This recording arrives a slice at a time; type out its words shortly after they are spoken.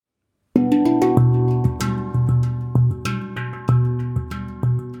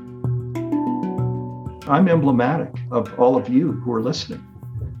I'm emblematic of all of you who are listening,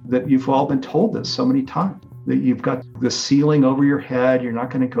 that you've all been told this so many times, that you've got the ceiling over your head, you're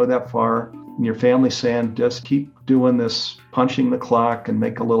not going to go that far. And your family's saying, just keep doing this, punching the clock and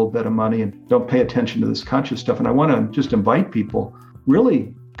make a little bit of money and don't pay attention to this conscious stuff. And I want to just invite people,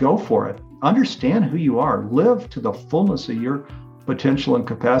 really go for it. Understand who you are. Live to the fullness of your potential and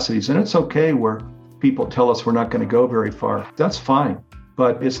capacities. And it's okay where people tell us we're not going to go very far. That's fine,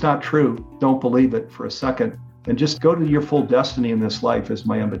 but it's not true. Don't believe it for a second. And just go to your full destiny in this life is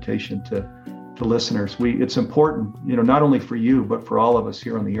my invitation to listeners. It's important, not only for you, but for all of us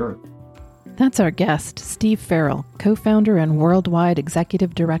here on the earth. That's our guest, Steve Farrell, co-founder and worldwide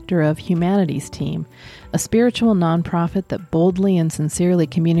executive director of Humanities Team, a spiritual nonprofit that boldly and sincerely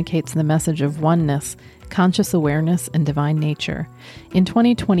communicates the message of oneness, conscious awareness, and divine nature. In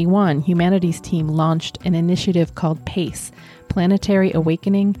 2021, Humanities Team launched an initiative called PACE, Planetary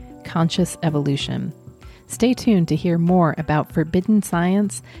Awakening, Conscious Evolution. Stay tuned to hear more about forbidden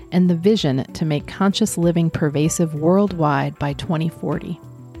science and the vision to make conscious living pervasive worldwide by 2040.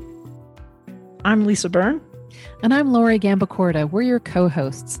 I'm Lisa Byrne. And I'm Lori Gambacorta. We're your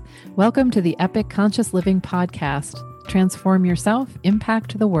co-hosts. Welcome to the Epic Conscious Living Podcast. Transform yourself,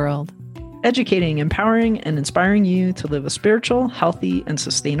 impact the world. Educating, empowering, and inspiring you to live a spiritual, healthy, and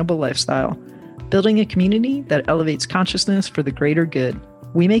sustainable lifestyle. Building a community that elevates consciousness for the greater good.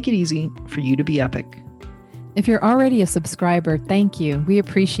 We make it easy for you to be epic. If you're already a subscriber, thank you. We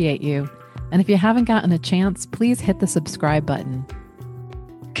appreciate you. And if you haven't gotten a chance, please hit the subscribe button.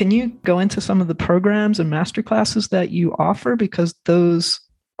 Can you go into some of the programs and masterclasses that you offer? Because those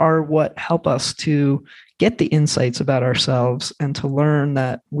are what help us to get the insights about ourselves and to learn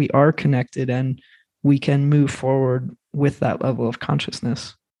that we are connected and we can move forward with that level of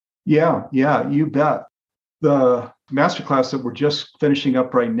consciousness. Yeah, you bet. The masterclass that we're just finishing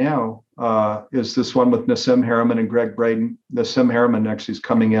up right now is this one with Nassim Haramein and Gregg Braden. Nassim Haramein actually is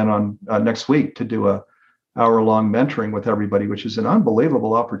coming in on next week to do a hour-long mentoring with everybody, which is an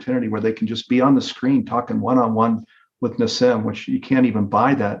unbelievable opportunity where they can just be on the screen talking one-on-one with Nassim, which you can't even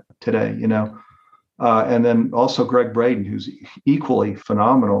buy that today, and then also Gregg Braden, who's equally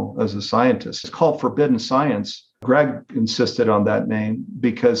phenomenal as a scientist. It's called Forbidden Science. Gregg insisted on that name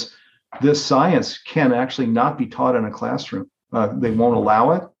because this science can actually not be taught in a classroom. They won't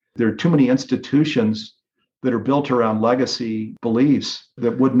allow it. There are too many institutions that are built around legacy beliefs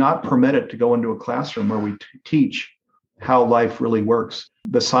that would not permit it to go into a classroom where we teach how life really works,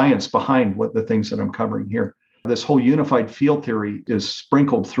 the science behind what the things that I'm covering here. This whole unified field theory is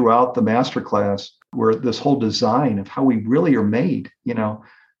sprinkled throughout the masterclass, where this whole design of how we really are made,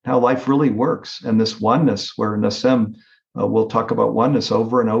 how life really works, and this oneness where Nassim will talk about oneness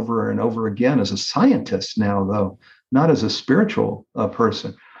over and over and over again as a scientist now, though, not as a spiritual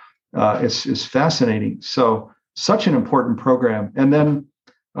person. It's fascinating. So such an important program. And then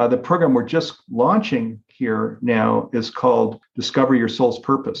the program we're just launching here now is called Discover Your Soul's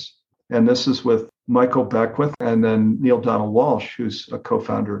Purpose. And this is with Michael Beckwith and then Neale Donald Walsch, who's a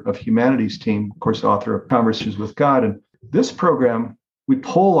co-founder of Humanities Team, of course, author of Conversations with God. And this program, we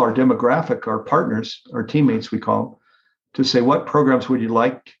poll our demographic, our partners, our teammates, we call them, to say, what programs would you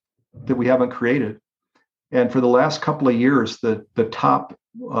like that we haven't created? And for the last couple of years, the top,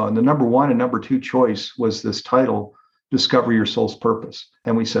 the number one and number two choice was this title, Discover Your Soul's Purpose.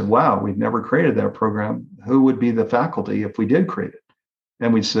 And we said, wow, we've never created that program. Who would be the faculty if we did create it?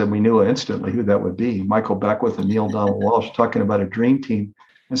 And we said, we knew instantly who that would be. Michael Beckwith and Neale Donald Walsch talking about a dream team.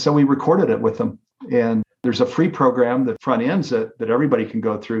 And so we recorded it with them. And there's a free program that front ends it that everybody can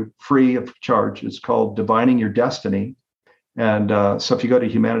go through free of charge. It's called Divining Your Destiny. And so if you go to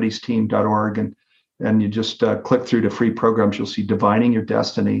humanitiesteam.org and you just click through to free programs, you'll see Divining Your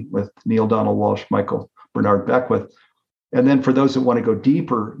Destiny with Neale Donald Walsch, Michael Bernard Beckwith. And then for those that want to go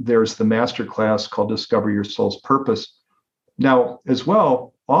deeper, there's the masterclass called Discover Your Soul's Purpose. Now, as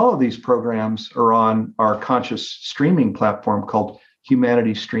well, all of these programs are on our conscious streaming platform called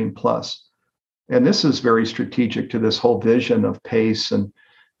Humanity Stream Plus. And this is very strategic to this whole vision of PACE and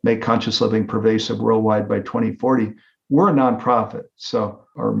make conscious living pervasive worldwide by 2040. We're a nonprofit, so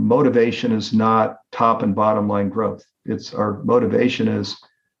our motivation is not top and bottom line growth. It's our motivation is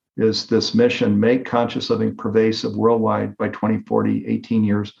this mission, make conscious living pervasive worldwide by 2040, 18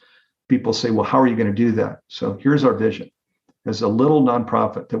 years. People say, well, how are you going to do that? So here's our vision. As a little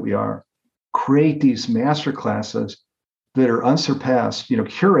nonprofit that we are, create these master classes that are unsurpassed,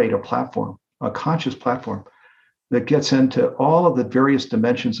 curate a platform, a conscious platform that gets into all of the various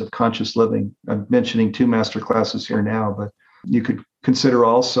dimensions of conscious living. I'm mentioning 2 master classes here now, but you could consider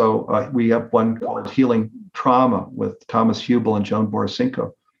also, we have one called Healing Trauma with Thomas Hubel and Joan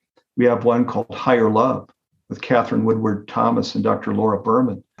Borisenko. We have one called Higher Love with Catherine Woodward Thomas and Dr. Laura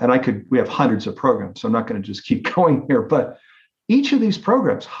Berman. And we have hundreds of programs, so I'm not going to just keep going here, but each of these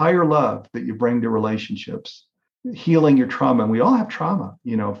programs, Higher Love that you bring to relationships, healing your trauma, and we all have trauma,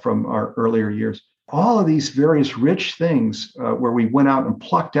 from our earlier years. All of these various rich things where we went out and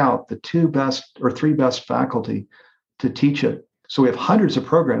plucked out the 2 best or 3 best faculty to teach it. So we have hundreds of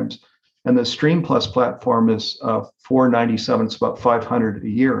programs, and the Stream Plus platform is $497. It's about $500 a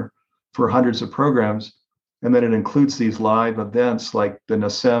year for hundreds of programs. And then it includes these live events like the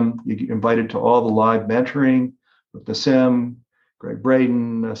Nassim. You get invited to all the live mentoring with Nassim, Greg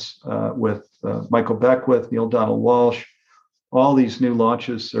Braden, with Michael Beckwith, Neil Donald Walsh. All these new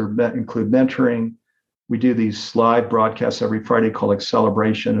launches include mentoring. We do these live broadcasts every Friday called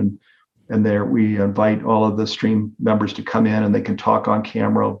Acceleration, and there we invite all of the Stream members to come in, and they can talk on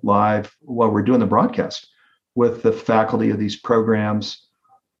camera live while we're doing the broadcast with the faculty of these programs.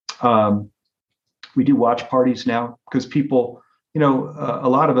 We do watch parties now because people, a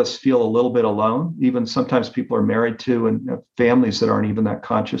lot of us feel a little bit alone. Even sometimes people are married to and have families that aren't even that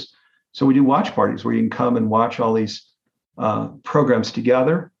conscious. So we do watch parties where you can come and watch all these programs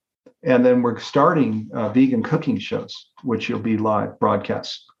together. And then we're starting vegan cooking shows, which will be live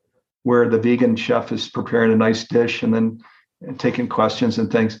broadcasts, where the vegan chef is preparing a nice dish and then taking questions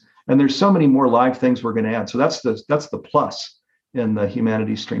and things. And there's so many more live things we're going to add. So that's the plus in the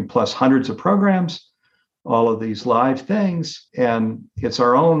Humanities Stream Plus. Hundreds of programs, all of these live things. And it's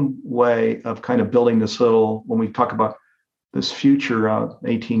our own way of kind of building this little, when we talk about this future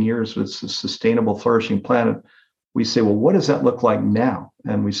 18 years with a sustainable, flourishing planet, we say, well, what does that look like now?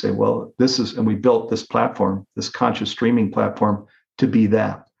 And we say, well, and we built this platform, this conscious streaming platform, to be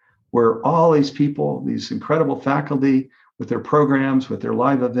that, where all these people, these incredible faculty with their programs, with their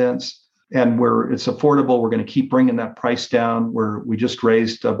live events, and where it's affordable. We're going to keep bringing that price down, where we just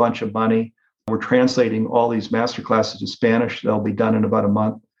raised a bunch of money. We're translating all these masterclasses to Spanish. They'll be done in about a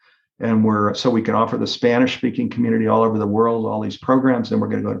month. And so we can offer the Spanish-speaking community all over the world all these programs. Then we're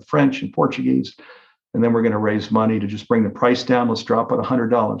going to go to French and Portuguese. And then we're going to raise money to just bring the price down. Let's drop it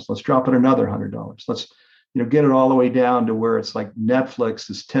 $100. Let's drop it another $100. Let's get it all the way down to where it's like Netflix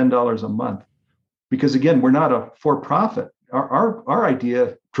is $10 a month. Because again, we're not a for-profit. Our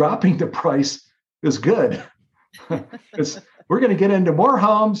idea, dropping the price, is good. Because we're going to get into more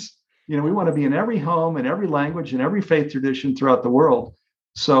homes. We want to be in every home, in every language, in every faith tradition throughout the world.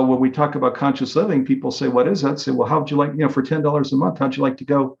 So when we talk about conscious living, people say, what is that? Say, well, how would you like, for $10 a month, how'd you like to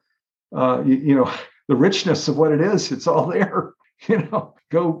go, the richness of what it is, it's all there,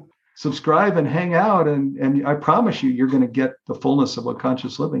 go subscribe and hang out. And I promise you're going to get the fullness of what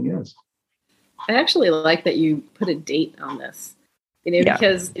conscious living is. I actually like that you put a date on this,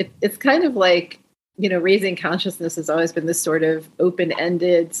 because it's kind of like, raising consciousness has always been this sort of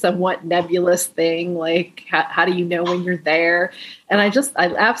open-ended, somewhat nebulous thing. Like, how do you know when you're there? And I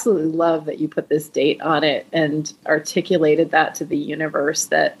absolutely love that you put this date on it and articulated that to the universe,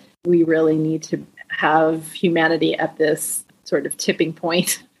 that we really need to have humanity at this sort of tipping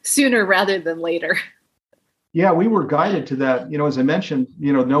point sooner rather than later. Yeah, we were guided to that. As I mentioned,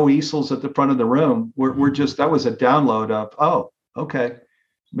 no easels at the front of the room. That was a download of, oh, okay,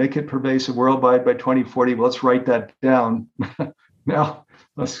 make it pervasive worldwide by 2040. Let's write that down. Now,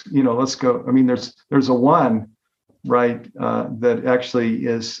 let's go. I mean, there's a one, right, that actually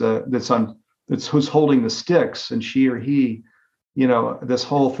is, that's who's holding the sticks, and she or he, this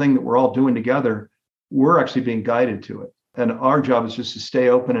whole thing that we're all doing together, we're actually being guided to it. And our job is just to stay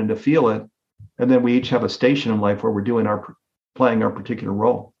open and to feel it. And then we each have a station in life where we're playing our particular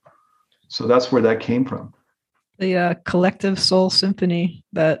role. So that's where that came from. The collective soul symphony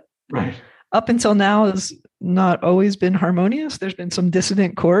that right up until now has not always been harmonious. There's been some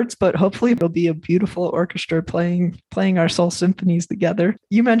dissonant chords, but hopefully it'll be a beautiful orchestra playing our soul symphonies together.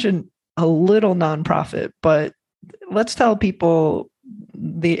 You mentioned a little nonprofit, but let's tell people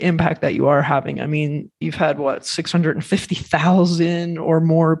the impact that you are having. I mean, you've had 650,000 or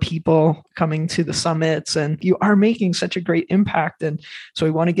more people coming to the summits, and you are making such a great impact. And so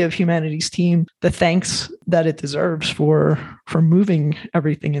we want to give Humanities Team the thanks that it deserves for moving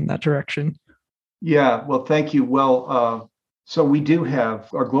everything in that direction. Yeah, well, thank you. Well, so we do have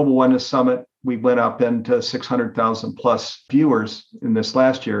our Global Oneness Summit. We went up into 600,000 plus viewers in this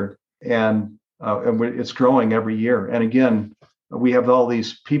last year, and it's growing every year. And again, we have all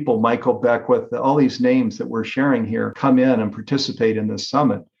these people, Michael Beckwith, all these names that we're sharing here come in and participate in this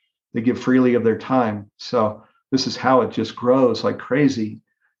summit. They give freely of their time. So this is how it just grows like crazy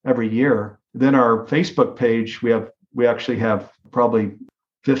every year. Then our Facebook page, we actually have probably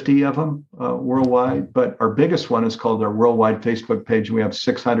 50 of them worldwide. But our biggest one is called our worldwide Facebook page. And we have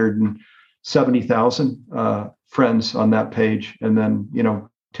 670,000 friends on that page. And then,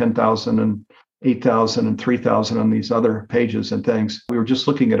 10,000 and 8,000 and 3,000 on these other pages and things. We were just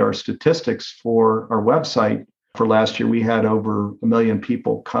looking at our statistics for our website. For last year, we had over 1 million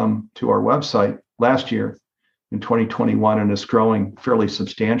people come to our website last year in 2021, and it's growing fairly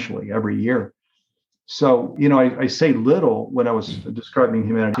substantially every year. So, I say little when I was describing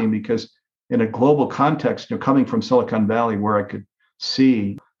Humanity Team because in a global context, coming from Silicon Valley where I could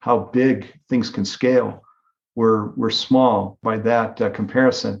see how big things can scale, we're small by that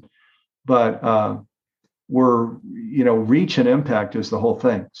comparison. But we're, reach and impact is the whole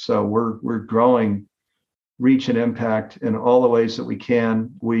thing. So we're growing reach and impact in all the ways that we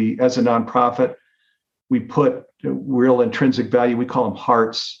can. We, as a nonprofit, we put real intrinsic value. We call them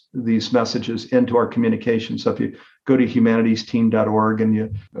hearts, these messages into our communication. So if you go to humanitiesteam.org and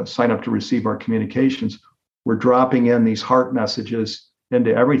you sign up to receive our communications, we're dropping in these heart messages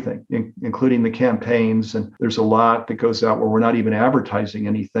into everything, including the campaigns. And there's a lot that goes out where we're not even advertising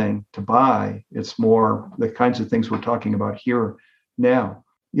anything to buy. It's more the kinds of things we're talking about here now.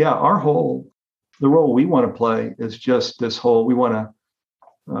 Yeah, the role we want to play is just this whole, we want to,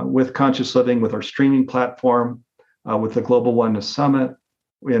 with Conscious Living, with our streaming platform, with the Global Oneness Summit,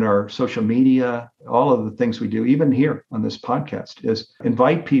 in our social media, all of the things we do, even here on this podcast, is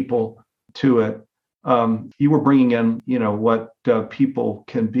invite people to it. You were bringing in, what people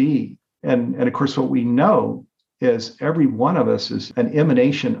can be. And of course, what we know is every one of us is an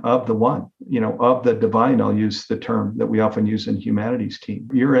emanation of the one, of the divine. I'll use the term that we often use in Humanities Team.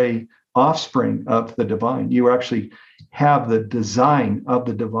 You're a offspring of the divine. You actually have the design of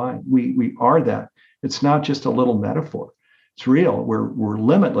the divine. We are that. It's not just a little metaphor. It's real. We're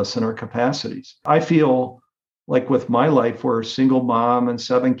limitless in our capacities. I feel like with my life, we're a single mom and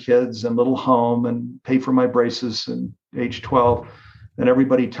 7 kids and little home and pay for my braces and age 12, and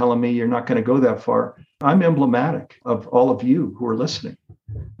everybody telling me you're not going to go that far. I'm emblematic of all of you who are listening,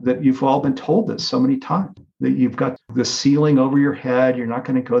 that you've all been told this so many times, that you've got the ceiling over your head. You're not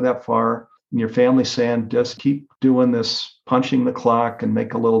going to go that far. And your family saying, just keep doing this, punching the clock and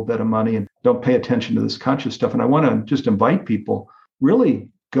make a little bit of money and don't pay attention to this conscious stuff. And I want to just invite people, really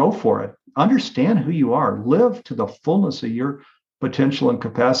go for it. Understand who you are. Live to the fullness of your potential and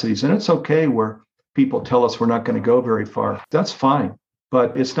capacities. And it's okay where people tell us we're not going to go very far. That's fine,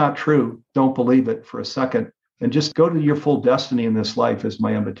 but it's not true. Don't believe it for a second. And just go to your full destiny in this life is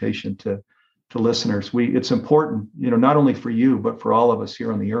my invitation to listeners. It's important, not only for you, but for all of us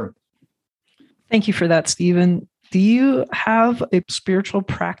here on the earth. Thank you for that, Stephen. Do you have a spiritual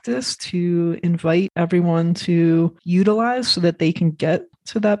practice to invite everyone to utilize so that they can get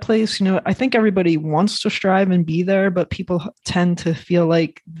to that place? I think everybody wants to strive and be there, but people tend to feel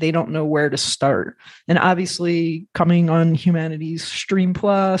like they don't know where to start. And obviously coming on Humanities Stream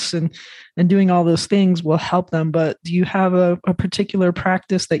Plus and doing all those things will help them. But do you have a particular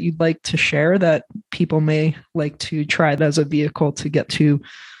practice that you'd like to share that people may like to try as a vehicle to get to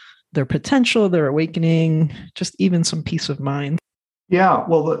their potential, their awakening, just even some peace of mind? Yeah,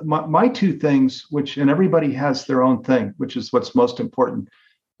 well, my 2 things, and everybody has their own thing, which is what's most important,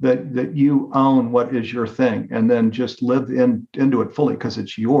 that you own what is your thing, and then just live into it fully because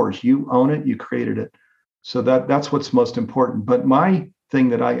it's yours. You own it, you created it. So that's what's most important. But my thing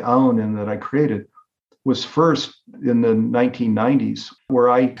that I own and that I created was first in the 1990s,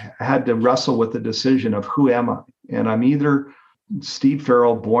 where I had to wrestle with the decision of who am I? And I'm either Steve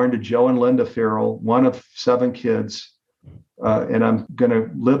Farrell, born to Joe and Linda Farrell, one of 7 kids, and I'm going to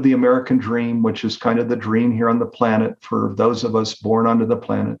live the American dream, which is kind of the dream here on the planet for those of us born onto the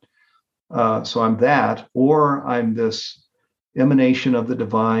planet. So I'm that, or I'm this emanation of the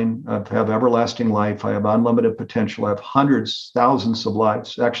divine. I have everlasting life. I have unlimited potential. I have hundreds, thousands of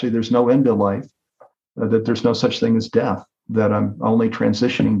lives. Actually, there's no end to life, that there's no such thing as death, that I'm only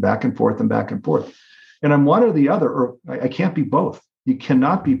transitioning back and forth and back and forth. And I'm one or the other, or I can't be both. You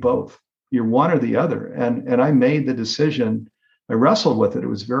cannot be both. You're one or the other. And I made the decision. I wrestled with it. It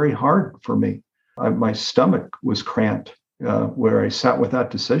was very hard for me. My stomach was cramped where I sat with that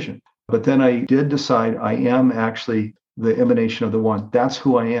decision. But then I did decide I am actually the emanation of the one. That's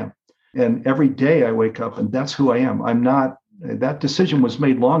who I am. And every day I wake up and that's who I am. I'm not, that decision was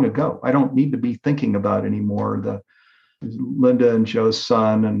made long ago. I don't need to be thinking about anymore the Linda and Joe's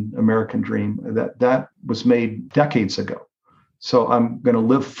son and American dream. That was made decades ago. So I'm going to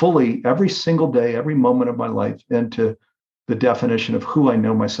live fully every single day, every moment of my life into the definition of who I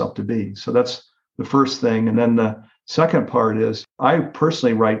know myself to be. So that's the first thing. And then the second part is I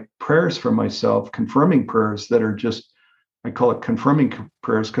personally write prayers for myself, confirming prayers that are just I call it confirming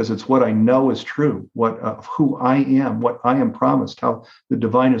prayers because it's what I know is true, what of who I am, what I am promised, how the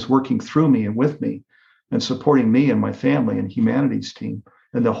divine is working through me and with me and supporting me and my family and humanity's team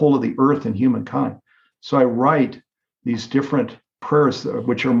and the whole of the earth and humankind. So I write these different prayers,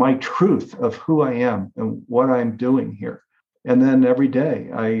 which are my truth of who I am and what I'm doing here. And then every day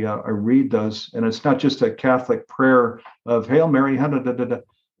I read those, and it's not just a Catholic prayer of Hail Mary.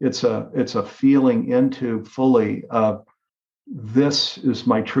 It's a feeling into fully of this is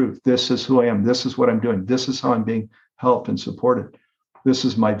my truth. This is who I am. This is what I'm doing. This is how I'm being helped and supported. This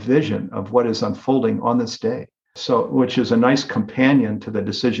is my vision of what is unfolding on this day. So, which is a nice companion to the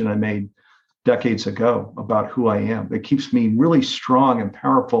decision I made decades ago about who I am. It keeps me really strong and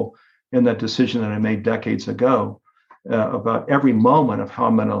powerful in that decision that I made decades ago about every moment of how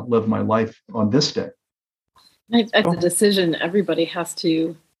I'm going to live my life on this day. It's a decision everybody has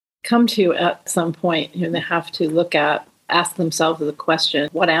to come to at some point. They have to ask themselves the question,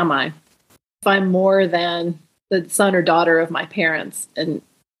 what am I? If I'm more than the son or daughter of my parents, and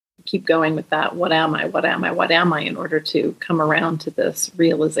keep going with that, what am I? What am I? What am I, in order to come around to this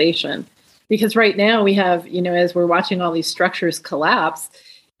realization? Because right now we have, as we're watching all these structures collapse,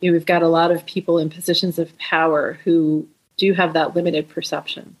 we've got a lot of people in positions of power who do have that limited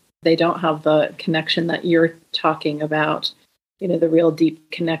perception. They don't have the connection that you're talking about, the real deep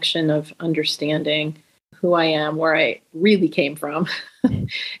connection of understanding who I am, where I really came from,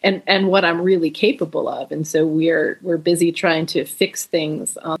 and what I'm really capable of. And so we're busy trying to fix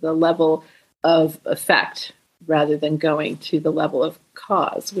things on the level of effect rather than going to the level of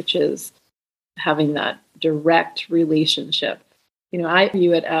cause, which is having that direct relationship. I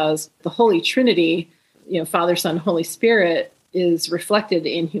view it as the Holy Trinity, Father, Son, Holy Spirit, is reflected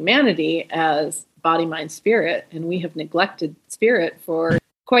in humanity as body, mind, spirit. And we have neglected spirit for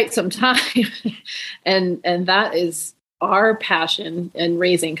quite some time. and that is our passion in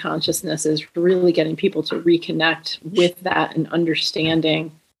raising consciousness, is really getting people to reconnect with that and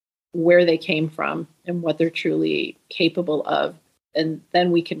understanding where they came from and what they're truly capable of. And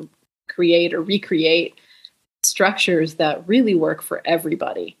then we can create or recreate structures that really work for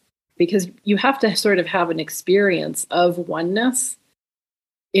everybody, because you have to sort of have an experience of oneness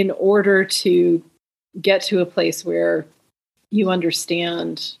in order to get to a place where you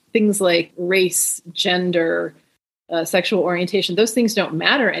understand things like race, gender, sexual orientation. Those things don't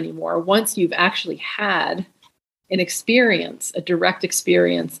matter anymore once you've actually had an experience, a direct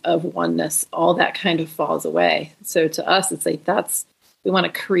experience of oneness. All that kind of falls away. So to us, it's like we want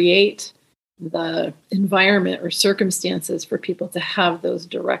to create the environment or circumstances for people to have those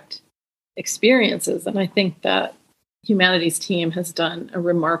direct experiences. And I think that Humanities team has done a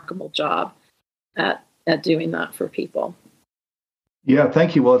remarkable job at doing that for people. Yeah,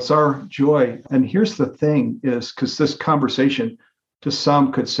 thank you. Well, it's our joy. And here's the thing is, because this conversation to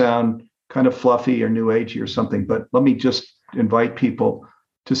some could sound kind of fluffy or new agey or something, but let me just invite people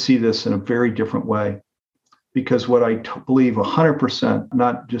to see this in a very different way. Because what I believe 100%,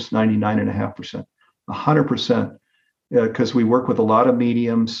 not just 99.5%, 100%, because we work with a lot of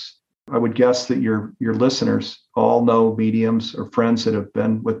mediums. I would guess that your listeners all know mediums or friends that have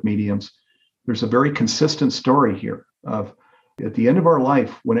been with mediums. There's a very consistent story here of, at the end of our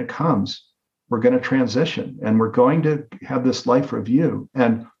life, when it comes, we're going to transition and we're going to have this life review.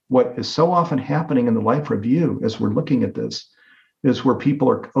 And what is so often happening in the life review as we're looking at this is where people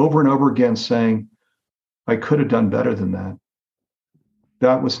are over and over again saying, I could have done better than that.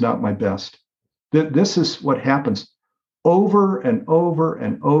 That was not my best. This is what happens over and over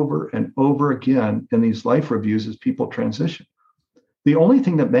and over and over again in these life reviews as people transition. The only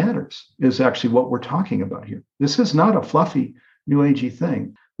thing that matters is actually what we're talking about here. This is not a fluffy, new agey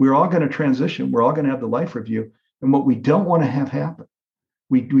thing. We're all going to transition. We're all going to have the life review. And what we don't want to have happen,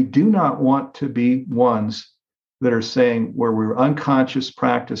 we do not want to be ones that are saying where we're unconscious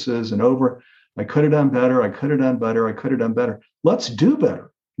practices and over, I could have done better. I could have done better. I could have done better. Let's do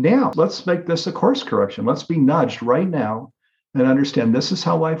better. Now, let's make this a course correction. Let's be nudged right now and understand this is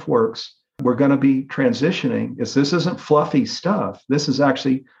how life works. We're going to be transitioning. This isn't fluffy stuff. This is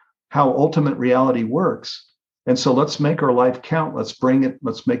actually how ultimate reality works. And so let's make our life count. Let's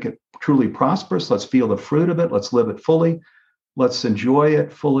make it truly prosperous. Let's feel the fruit of it. Let's live it fully. Let's enjoy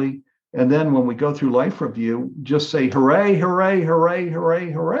it fully. And then when we go through life review, just say, hooray, hooray, hooray,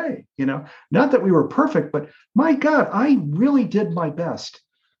 hooray, hooray. Not that we were perfect, but my God, I really did my best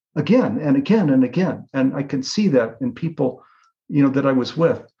again and again and again. And I can see that in people, that I was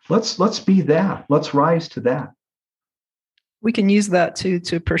with. Let's be that. Let's rise to that. We can use that to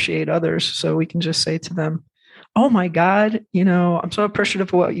appreciate others. So we can just say to them, oh my God, I'm so appreciative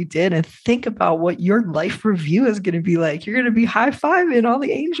of what you did. And think about what your life review is going to be like. You're going to be high-fiving all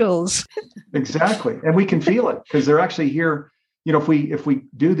the angels. Exactly. And we can feel it because they're actually here. If we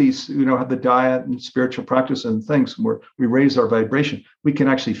do these, have the diet and spiritual practice and things where we raise our vibration, we can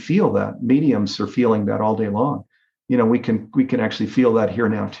actually feel that. Mediums are feeling that all day long. We can actually feel that here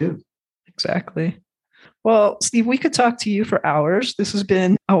now too. Exactly. Well, Steve, we could talk to you for hours. This has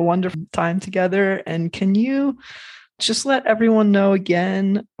been a wonderful time together. And can you just let everyone know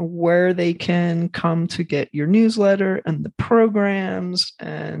again where they can come to get your newsletter and the programs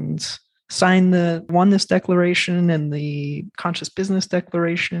and sign the Oneness Declaration and the Conscious Business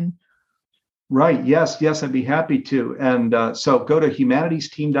Declaration? Right. Yes, I'd be happy to. And so go to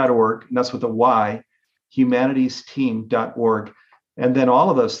humanitiesteam.org, and that's with a Y, humanitiesteam.org. And then all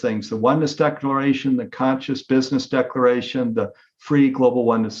of those things, the Oneness Declaration, the Conscious Business Declaration, the Free Global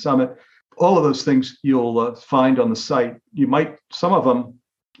Oneness Summit, all of those things you'll find on the site. Some of them,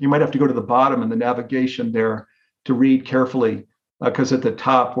 you might have to go to the bottom in the navigation there to read carefully, because at the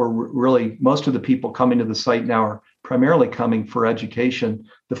top, we're really, most of the people coming to the site now are primarily coming for education.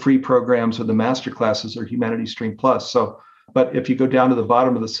 The free programs or the master classes are Humanity Stream Plus. But if you go down to the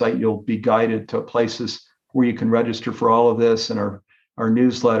bottom of the site, you'll be guided to places where you can register for all of this and our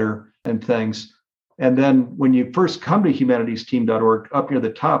newsletter and things. And then when you first come to humanitiesteam.org, up near the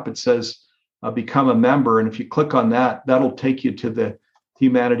top, it says become a member. And if you click on that, that'll take you to the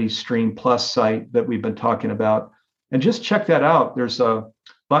Humanity Stream Plus site that we've been talking about. And just check that out. There's a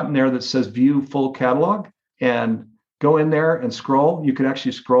button there that says view full catalog, and go in there and scroll. You could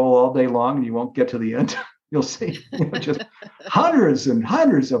actually scroll all day long and you won't get to the end. You'll see just hundreds and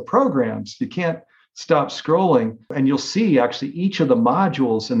hundreds of programs. You can't stop scrolling, and you'll see actually each of the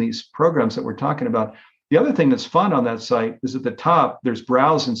modules in these programs that we're talking about. The other thing that's fun on that site is at the top, there's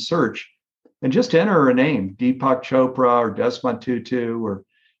browse and search, and just enter a name, Deepak Chopra or Desmond Tutu, or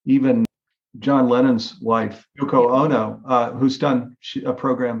even John Lennon's wife, Yoko Ono, who's done a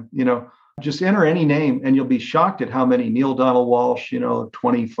program, just enter any name and you'll be shocked at how many. Neil Donald Walsh,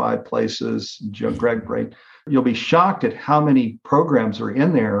 25 places, Greg Braden. You'll be shocked at how many programs are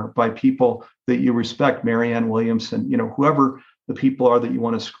in there by people that you respect, Marianne Williamson, whoever the people are that you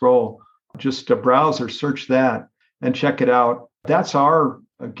want to scroll. Just browse or search that and check it out. That's our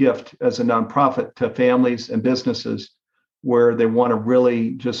gift as a nonprofit to families and businesses where they want to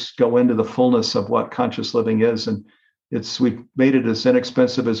really just go into the fullness of what conscious living is. And we've made it as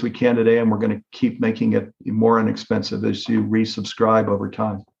inexpensive as we can today, and we're going to keep making it more inexpensive as you resubscribe over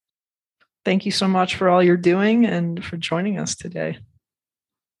time. Thank you so much for all you're doing and for joining us today.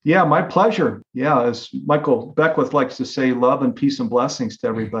 Yeah, my pleasure. Yeah, as Michael Beckwith likes to say, love and peace and blessings to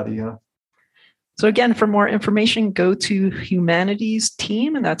everybody. Yeah. So again, for more information, go to Humanities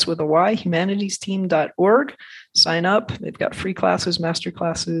Team, and that's with a Y, humanitiesteam.org. Sign up. They've got free classes, master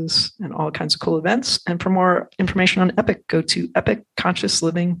classes, and all kinds of cool events. And for more information on EPIC, go to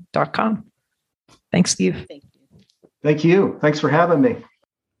epicconsciousliving.com. Thanks, Steve. Thank you. Thanks for having me.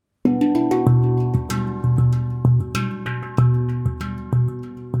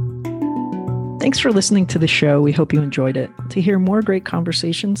 Thanks for listening to the show. We hope you enjoyed it. To hear more great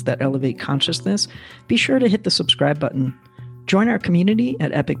conversations that elevate consciousness, be sure to hit the subscribe button. Join our community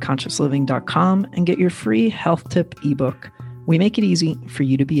at epicconsciousliving.com and get your free health tip ebook. We make it easy for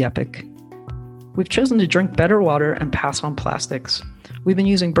you to be epic. We've chosen to drink better water and pass on plastics. We've been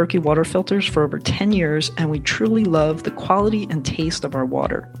using Berkey water filters for over 10 years, and we truly love the quality and taste of our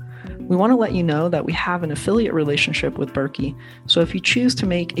water. We want to let you know that we have an affiliate relationship with Berkey, so if you choose to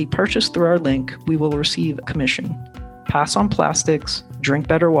make a purchase through our link, we will receive a commission. Pass on plastics, drink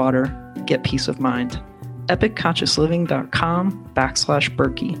better water, get peace of mind.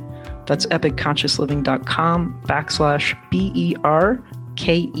 epicconsciousliving.com/Berkey. That's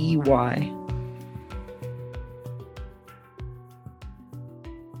epicconsciousliving.com/BERKEY.